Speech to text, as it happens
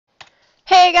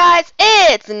Hey guys,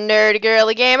 it's Nerdy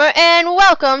Girly Gamer and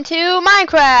welcome to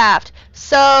Minecraft!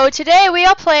 So today we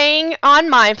are playing on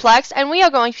Mineplex and we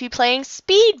are going to be playing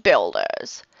Speed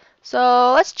Builders.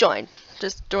 So let's join.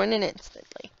 Just join in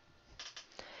instantly.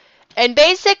 And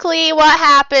basically what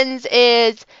happens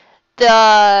is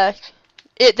there's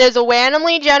a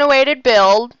randomly generated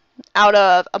build out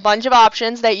of a bunch of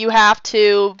options that you have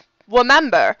to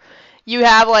remember. You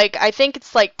have I think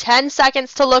it's 10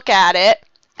 seconds to look at it.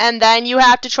 And then you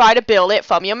have to try to build it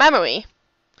from your memory.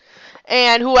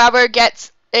 And whoever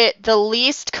gets it the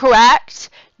least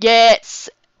correct gets...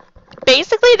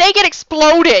 Basically, they get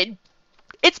exploded.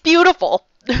 It's beautiful.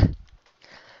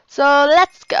 So,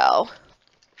 let's go.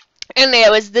 And there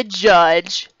was the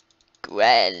judge.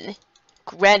 Gwen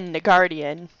the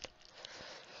Guardian.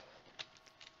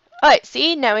 Alright,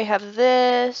 see? Now we have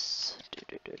this.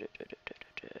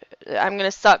 I'm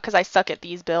gonna suck because I suck at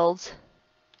these builds.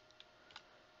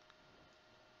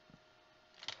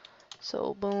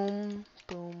 So, boom,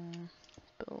 boom,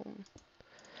 boom.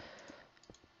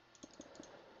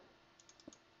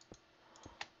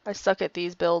 I suck at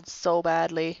these builds so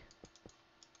badly.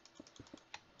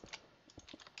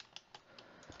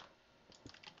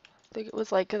 I think it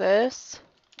was like this.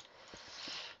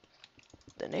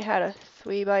 Then they had a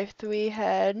 3x3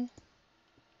 head.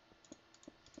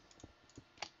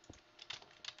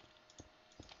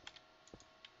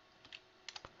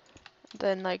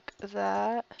 Then like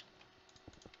that.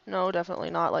 No,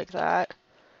 definitely not like that.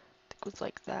 I think it was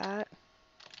like that.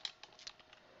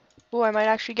 Oh, I might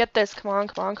actually get this. Come on,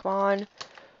 come on, come on.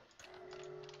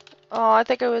 Oh, I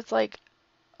think it was like...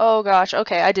 Oh gosh,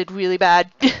 okay, I did really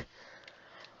bad.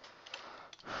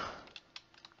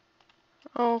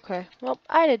 Okay, well,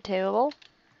 I did terrible.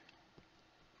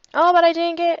 Oh, but I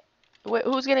didn't get... Wait,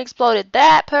 who's getting exploded?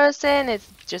 That person is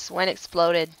just when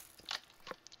exploded.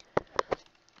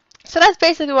 So that's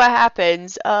basically what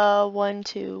happens. 1,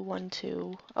 2, 1,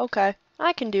 2. Okay,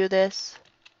 I can do this.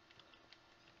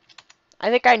 I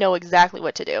think I know exactly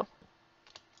what to do.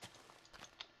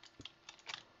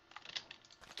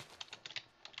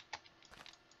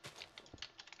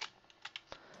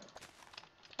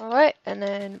 Alright, and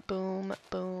then boom,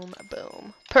 boom,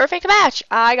 boom. Perfect match!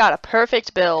 I got a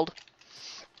perfect build.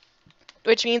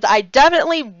 Which means I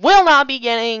definitely will not be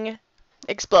getting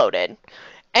exploded.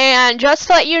 And just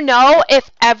to let you know, if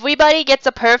everybody gets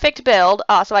a perfect build,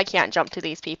 so I can't jump to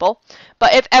these people,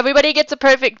 but if everybody gets a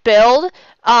perfect build,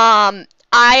 I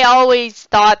always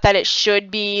thought that it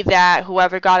should be that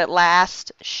whoever got it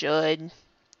last should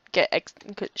get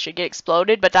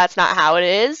exploded, but that's not how it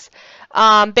is.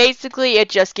 Basically, it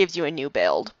just gives you a new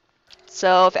build.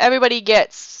 So if everybody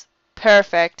gets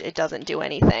perfect, it doesn't do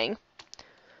anything.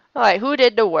 Alright, who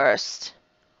did the worst?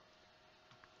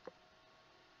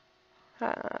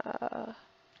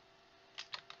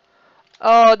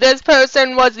 Oh, this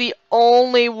person was the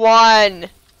only one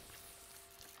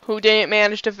who didn't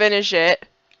manage to finish it.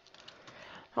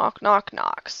 Knock, knock,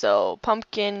 knock. So,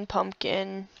 pumpkin,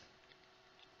 pumpkin.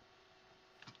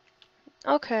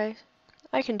 Okay,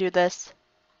 I can do this.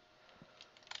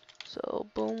 So,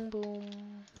 boom, boom,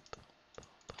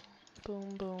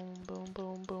 boom, boom, boom,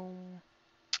 boom, boom.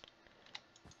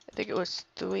 I think it was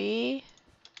 3.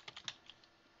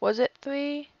 Was it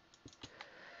 3?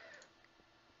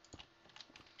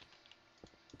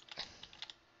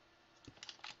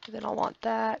 Then I'll want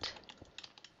that.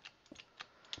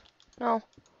 No.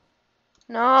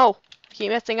 No! I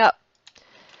keep messing up.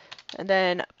 And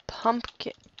then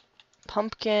pumpkin,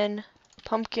 pumpkin,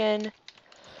 pumpkin.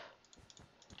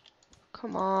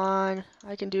 Come on.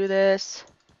 I can do this.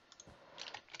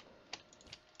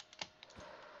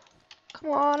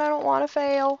 Come on, I don't want to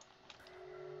fail.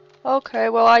 Okay,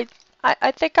 well,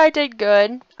 I think I did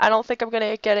good. I don't think I'm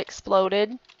gonna get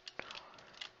exploded.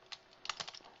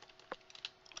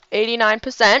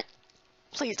 89%.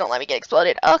 Please don't let me get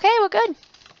exploded. Okay, we're good.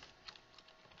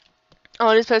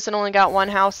 Oh, this person only got one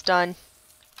house done.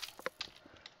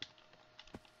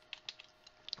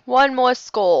 One more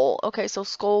skull. Okay, so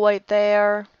skull right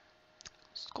there.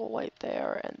 Skull right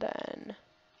there, and then...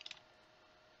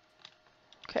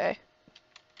 Okay.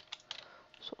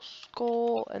 So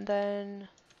skull, and then...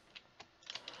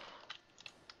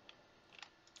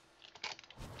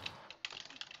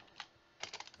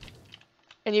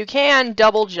 And you can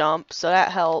double jump, so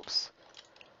that helps.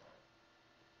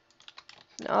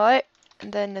 Alright,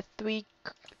 and then the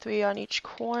three on each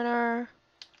corner.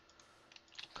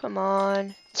 Come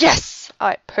on. Yes!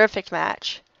 Alright, perfect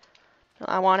match.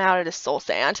 I want out of this soul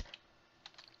sand.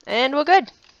 And we're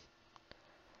good.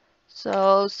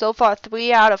 So far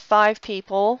 3 out of 5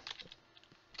 people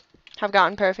have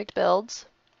gotten perfect builds.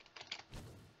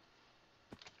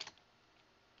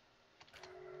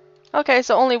 Okay,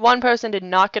 so only one person did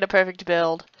not get a perfect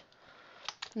build.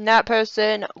 And that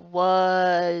person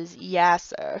was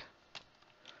Yasser.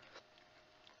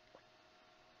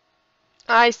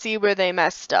 I see where they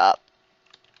messed up.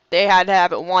 They had to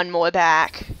have it one more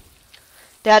back.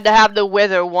 They had to have the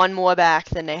wither one more back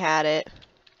than they had it.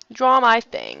 Draw my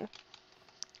thing.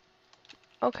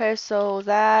 Okay, so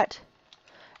that,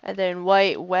 and then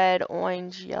white, red,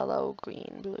 orange, yellow,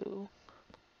 green, blue.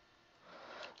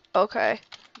 Okay.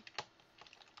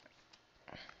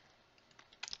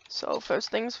 So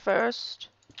first things first.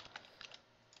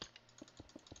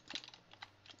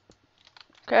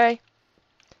 Okay.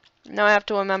 Now I have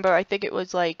to remember, I think it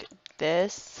was like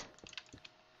this.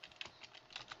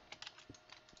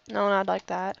 No, not like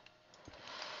that.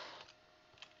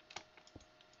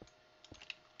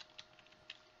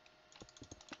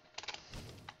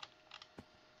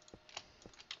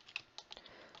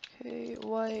 Okay,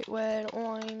 white, red,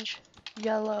 orange,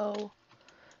 yellow,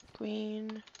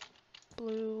 green,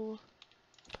 blue,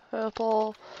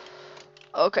 purple.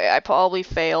 Okay, I probably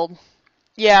failed.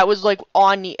 Yeah, it was like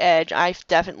on the edge. I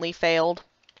definitely failed.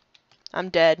 I'm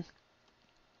dead.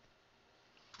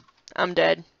 I'm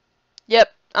dead.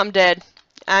 Yep, I'm dead.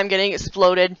 I'm getting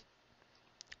exploded.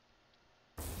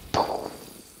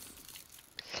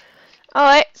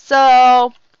 Alright,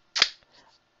 so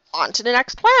on to the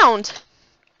next round.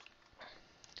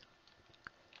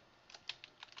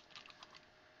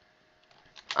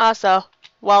 Also,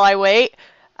 while I wait,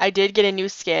 I did get a new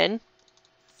skin.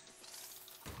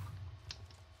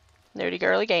 Nerdy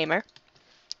Girly Gamer.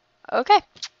 Okay.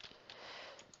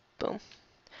 Boom.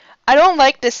 I don't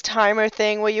like this timer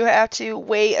thing where you have to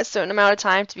wait a certain amount of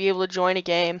time to be able to join a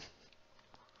game.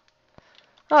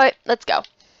 Alright, let's go.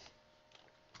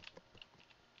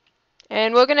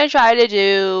 And we're going to try to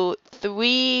do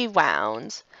 3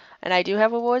 rounds. And I do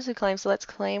have awards to claim, so let's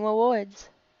claim awards.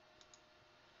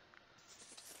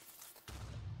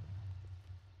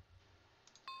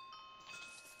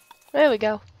 There we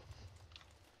go.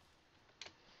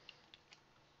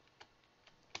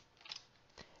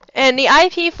 And the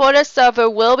IP for this server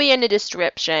will be in the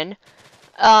description.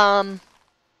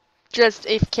 Just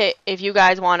if you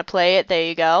guys want to play it, there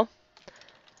you go.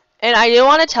 And I do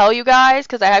want to tell you guys,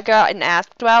 because I have gotten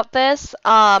asked about this,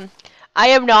 I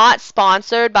am not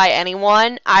sponsored by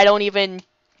anyone. I'm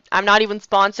not even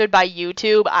sponsored by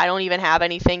YouTube. I don't even have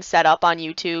anything set up on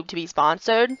YouTube to be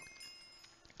sponsored.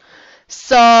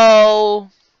 So,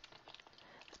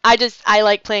 I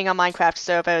like playing on Minecraft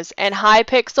servers, and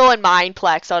Hypixel and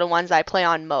Mineplex are the ones I play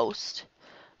on most.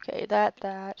 Okay, that.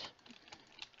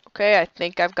 Okay, I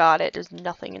think I've got it. There's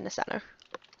nothing in the center.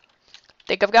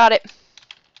 Think I've got it.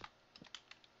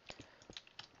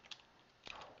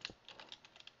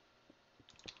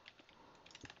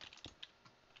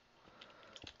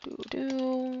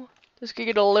 This could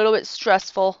get a little bit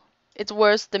stressful. It's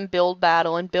worse than build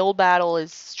battle, and build battle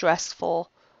is stressful.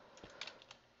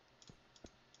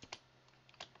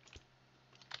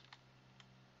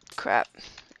 Crap.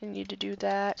 I need to do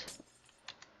that.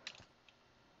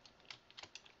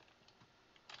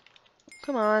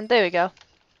 Come on, there we go.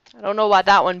 I don't know why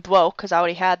that one broke, because I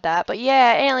already had that, but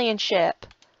yeah, alien ship.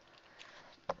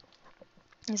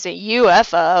 It's a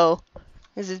UFO.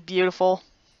 This is beautiful.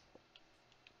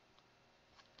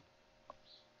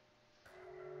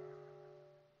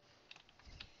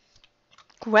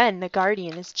 Gwen, the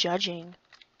Guardian, is judging.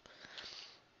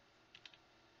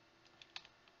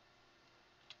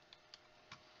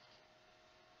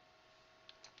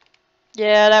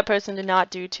 Yeah, that person did not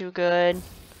do too good.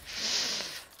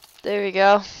 There we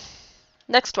go.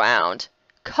 Next round.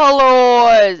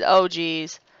 Colors! Oh,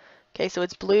 geez. Okay, so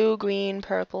it's blue, green,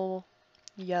 purple,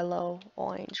 yellow,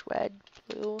 orange, red,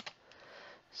 blue.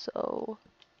 So,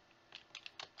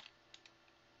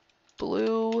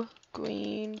 blue,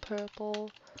 green, purple,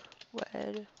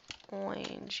 red,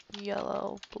 orange,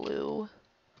 yellow, blue.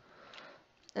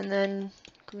 And then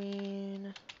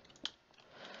green.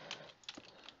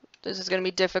 This is going to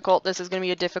be difficult. This is going to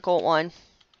be a difficult one.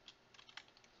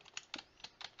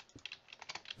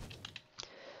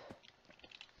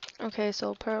 Okay,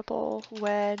 so purple,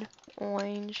 red,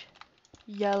 orange,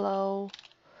 yellow,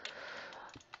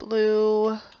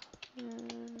 blue.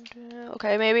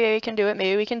 Okay, maybe we can do it.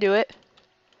 Maybe we can do it.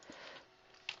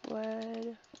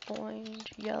 Red,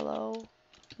 orange, yellow.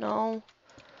 No.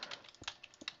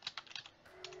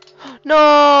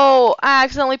 No! I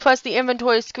accidentally pressed the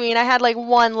inventory screen. I had like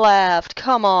 1 left.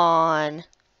 Come on.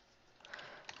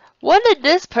 What did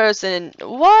this person...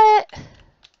 What?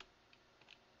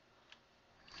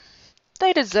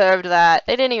 They deserved that.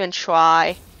 They didn't even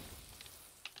try.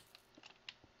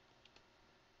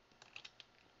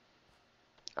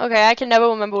 Okay, I can never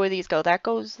remember where these go. That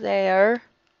goes there.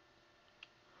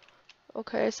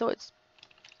 Okay, so it's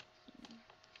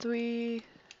 3.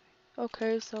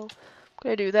 Okay, so I'm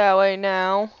gonna do that way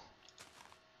now.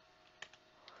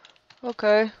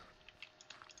 Okay.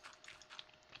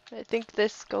 I think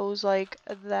this goes like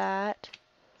that.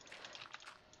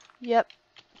 Yep.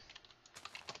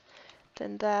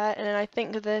 Then that, and then I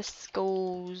think this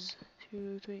goes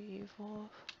 2, 3, 4.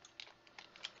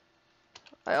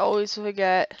 I always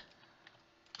forget.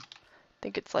 I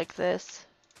think it's like this.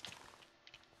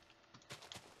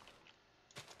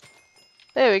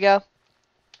 There we go.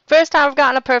 First time I've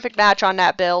gotten a perfect match on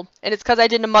that build, and it's because I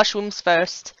did the mushrooms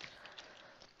first.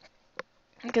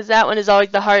 Because that one is always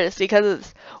the hardest,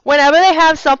 because whenever they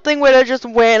have something where they're just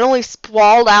randomly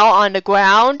sprawled out on the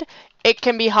ground, it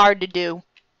can be hard to do.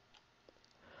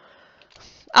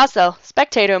 Also,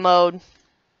 spectator mode.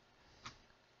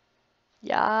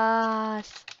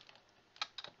 Yes.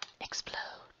 Explode.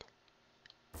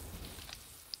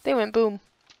 They went boom.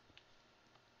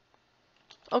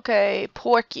 Okay,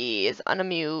 Porky is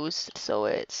unamused, so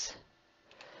it's...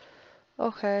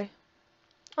 Okay.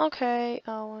 Okay.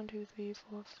 1, 2, 3,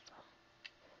 4,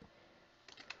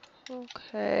 5.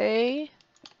 Okay.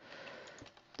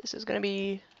 This is gonna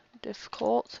be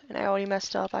difficult, and I already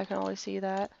messed up. I can already see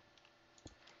that.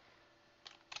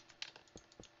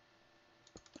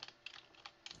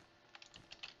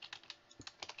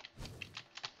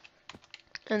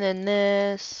 And then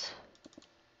this.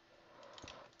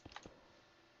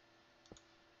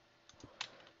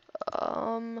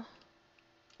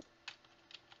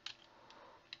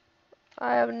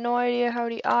 I have no idea how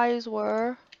the eyes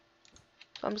were.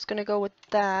 So I'm just gonna go with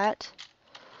that.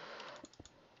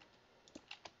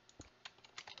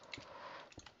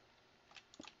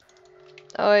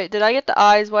 Oh wait, did I get the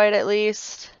eyes right at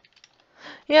least?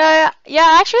 Yeah,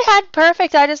 I actually had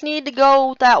perfect. I just need to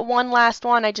go that one last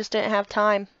one. I just didn't have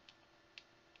time.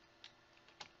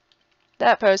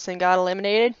 That person got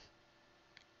eliminated.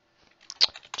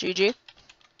 GG.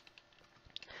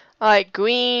 Alright,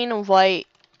 green, white,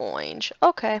 orange.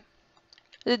 Okay.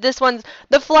 This one's...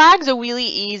 The flags are really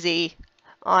easy,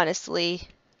 honestly.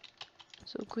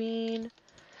 So green,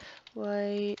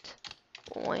 white,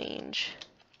 orange.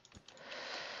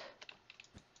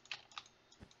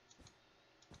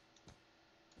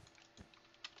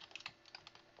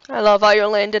 I love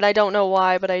Ireland, and I don't know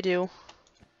why, but I do.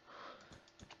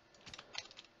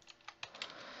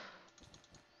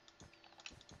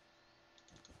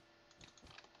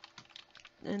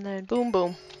 And then boom,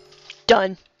 boom.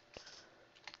 Done.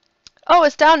 Oh,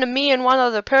 it's down to me and one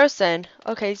other person.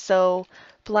 Okay, so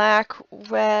black,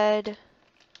 red.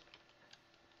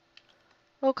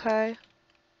 Okay.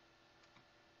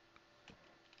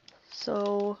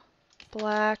 So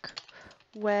black,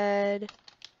 red,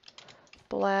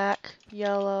 black,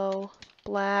 yellow,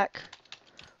 black,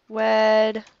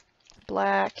 red,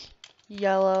 black,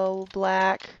 yellow,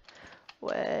 black,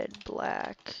 red,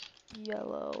 black,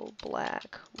 yellow,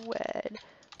 black, red,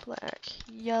 black,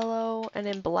 yellow, and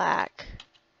then black.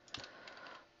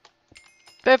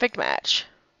 Perfect match.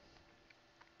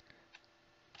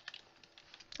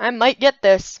 I might get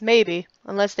this, maybe,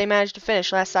 unless they manage to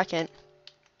finish last second.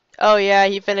 Oh yeah,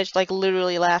 he finished like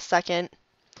literally last second.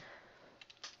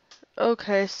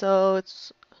 Okay, so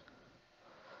it's...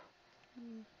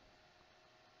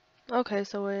 Okay,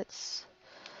 so it's...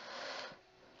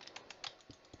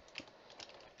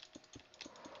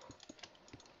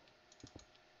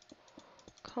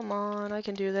 Come on, I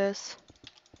can do this.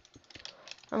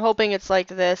 I'm hoping it's like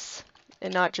this,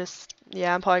 and not just...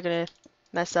 Yeah, I'm probably gonna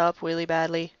mess up really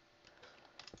badly.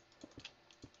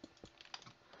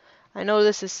 I know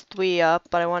this is 3 up,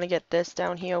 but I want to get this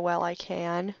down here while I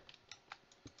can.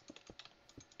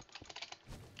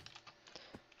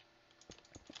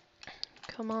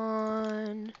 Come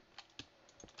on.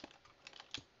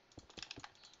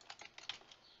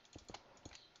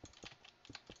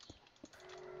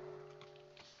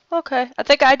 Okay, I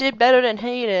think I did better than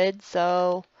he did,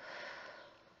 so...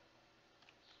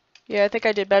 Yeah, I think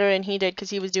I did better than he did, because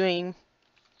he was doing...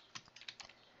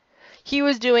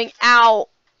 Ow!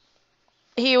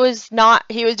 He was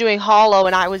doing hollow,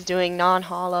 and I was doing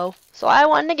non-hollow. So I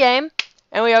won the game,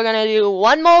 and we are going to do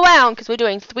one more round, because we're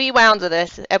doing 3 rounds of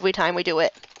this every time we do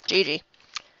it. GG.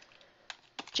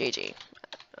 GG.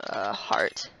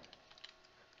 Heart.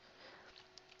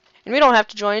 And we don't have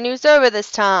to join a new server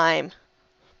this time.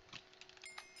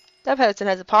 That person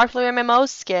has a popular MMO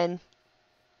skin.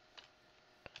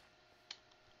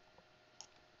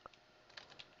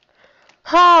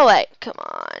 Alright, come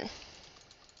on.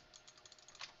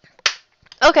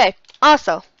 Okay,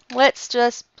 also, let's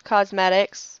just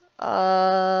cosmetics.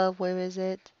 Where is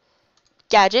it?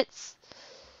 Gadgets.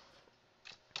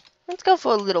 Let's go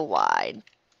for a little wide.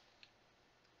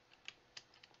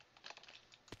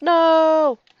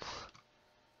 No!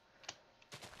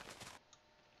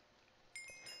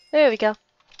 There we go.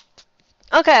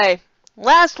 Okay,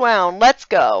 last round. Let's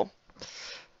go.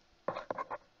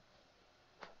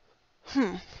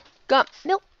 Got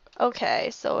milk. Okay,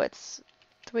 so it's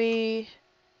 3,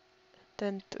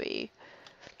 then 3.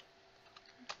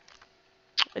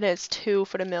 It is 2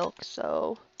 for the milk,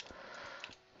 so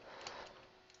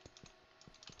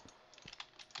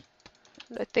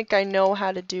I think I know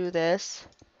how to do this.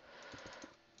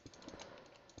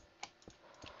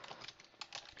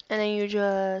 And then you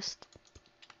just...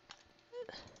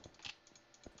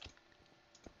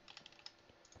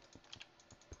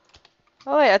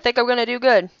 Oh wait, I think I'm gonna do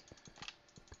good.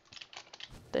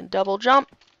 Then double jump,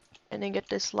 and then get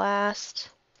this last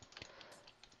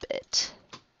bit.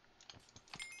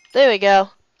 There we go.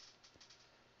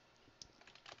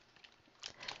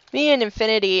 Me and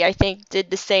Infinity, I think, did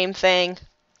the same thing.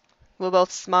 We're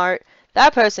both smart.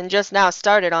 That person just now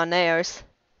started on theirs.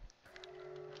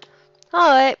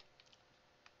 Alright.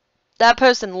 That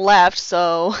person left,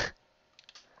 so...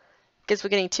 guess we're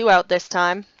getting 2 out this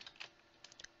time.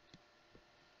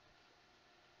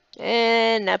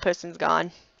 And that person's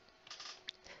gone.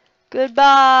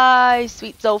 Goodbye,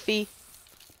 sweet Sophie.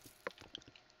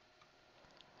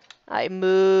 I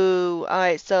moo.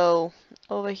 Alright, so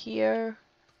over here.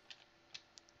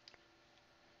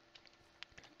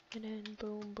 And then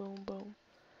boom, boom, boom.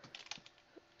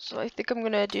 So I think I'm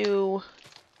gonna do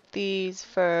these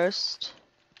first.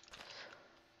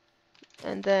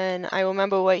 And then I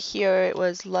remember right here it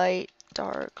was light,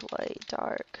 dark, light,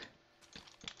 dark.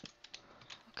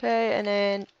 Okay, and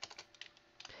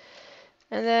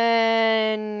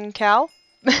then cow.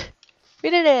 We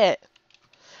did it.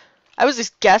 I was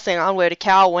just guessing on where the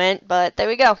cow went, but there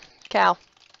we go. Cow.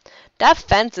 That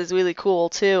fence is really cool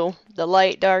too. The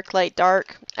light, dark, light,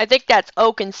 dark. I think that's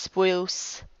oak and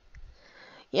spruce.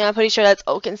 Yeah, I'm pretty sure that's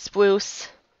oak and spruce.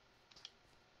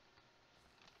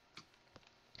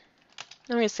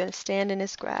 I'm just gonna stand in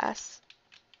this grass.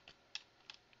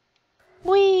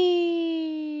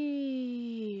 Whee!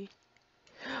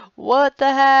 What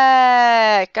the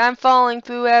heck? I'm falling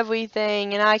through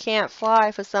everything and I can't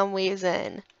fly for some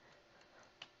reason.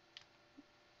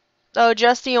 Oh,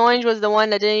 Justy Orange was the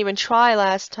one that didn't even try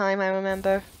last time, I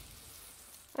remember.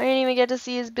 I didn't even get to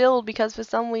see his build because for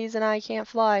some reason I can't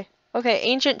fly. Okay,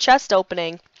 ancient chest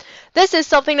opening. This is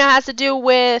something that has to do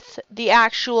with the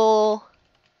actual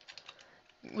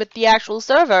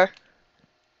server.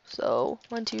 So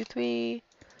 1, 2, 3,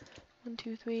 1,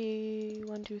 2, 3,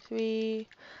 1, 2, 3.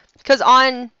 Because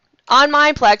on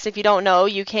Mineplex, if you don't know,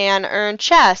 you can earn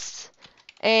chests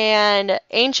and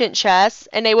ancient chests,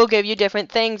 and they will give you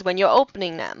different things when you're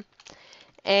opening them.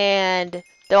 And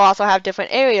they'll also have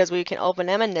different areas where you can open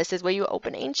them, and this is where you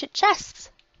open ancient chests.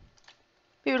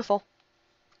 Beautiful.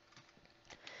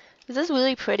 This is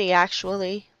really pretty,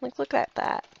 actually. Like, look at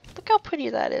that. Look how pretty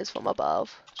that is from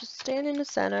above. Just stand in the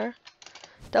center.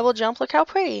 Double jump. Look how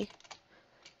pretty.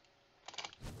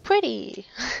 Pretty.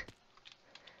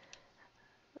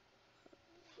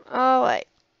 Alright.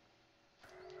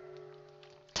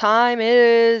 Time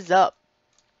is up.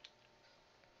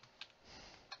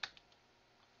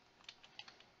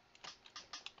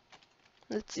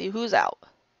 Let's see who's out.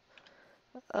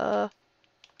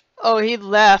 Oh, he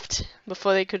left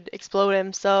before they could explode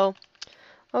him, so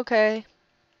okay.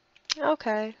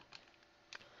 Okay.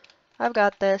 I've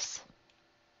got this.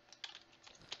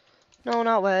 No,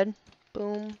 not red.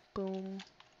 Boom, boom,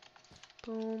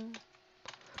 boom.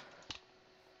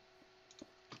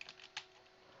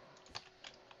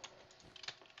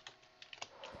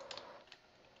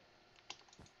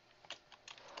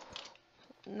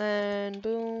 And then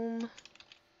boom.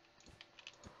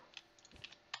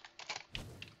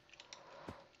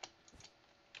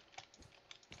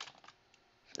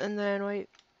 And then wait.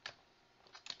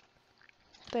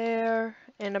 There.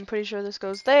 And I'm pretty sure this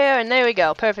goes there. And there we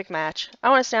go. Perfect match. I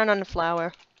want to stand on the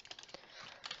flower.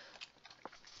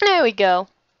 There we go.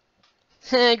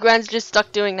 Gwen's just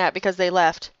stuck doing that because they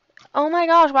left. Oh my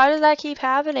gosh, why does that keep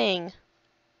happening?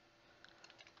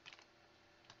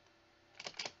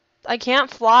 I can't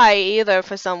fly either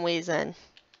for some reason.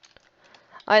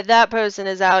 That person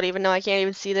is out even though I can't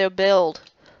even see their build.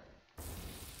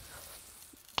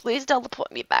 Please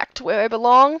teleport me back to where I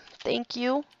belong. Thank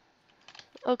you.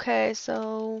 Okay,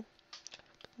 so...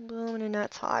 boom, and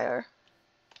that's higher.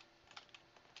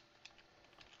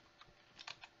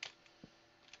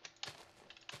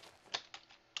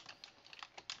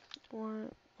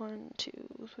 One, 1, 2,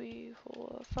 3,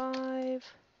 4,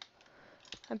 5.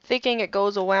 I'm thinking it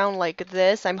goes around like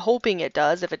this. I'm hoping it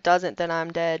does. If it doesn't, then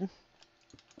I'm dead.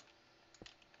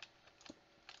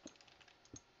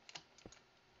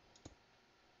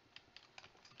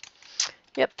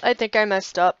 Yep, I think I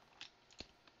messed up.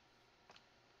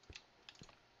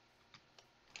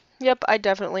 Yep, I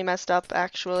definitely messed up,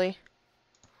 actually.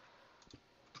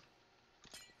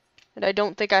 And I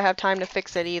don't think I have time to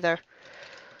fix it either.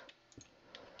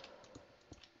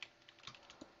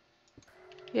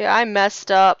 Yeah, I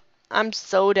messed up. I'm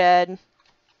so dead.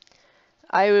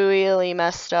 I really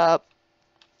messed up.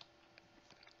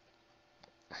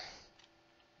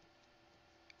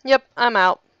 Yep, I'm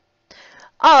out.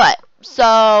 Alright,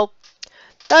 so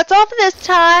that's all for this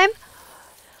time.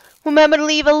 Remember to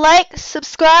leave a like,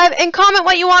 subscribe, and comment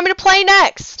what you want me to play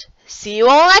next. See you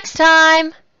all next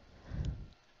time.